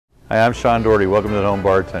Hi, I'm Sean Doherty. Welcome to the Home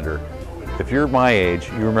Bartender. If you're my age,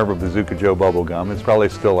 you remember Bazooka Joe bubble gum. It's probably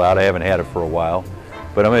still out. I haven't had it for a while.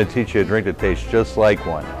 But I'm going to teach you a drink that tastes just like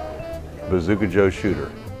one. Bazooka Joe Shooter.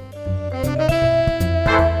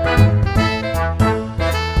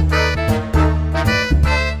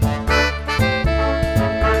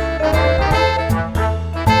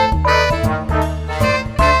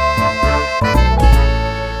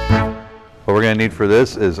 What we're going to need for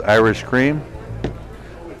this is Irish cream,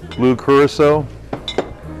 blue curacao,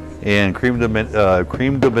 and cream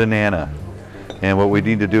de banana. And what we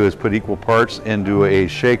need to do is put equal parts into a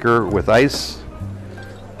shaker with ice.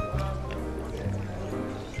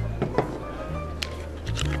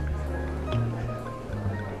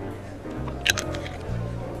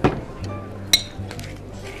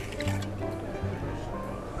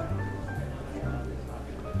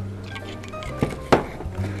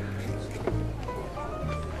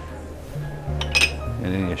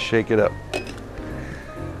 And then you shake it up.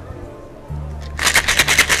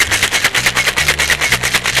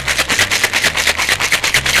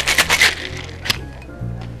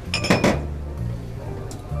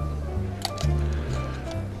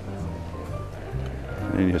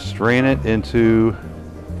 And you strain it into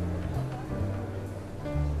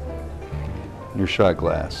your shot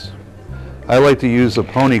glass. I like to use a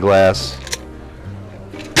pony glass.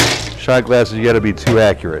 Shot glasses, you got to be too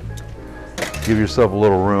accurate. Give yourself a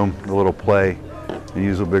little room, a little play, and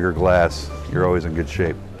use a bigger glass. You're always in good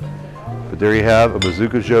shape. But there you have a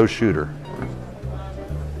Bazooka Joe Shooter.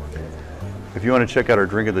 If you want to check out our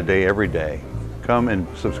drink of the day every day, come and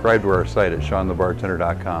subscribe to our site at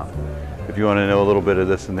SeanTheBartender.com. If you want to know a little bit of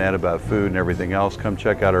this and that about food and everything else, come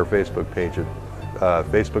check out our Facebook page at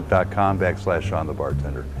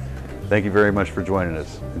Facebook.com/SeanTheBartender. Thank you very much for joining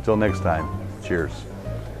us. Until next time, cheers.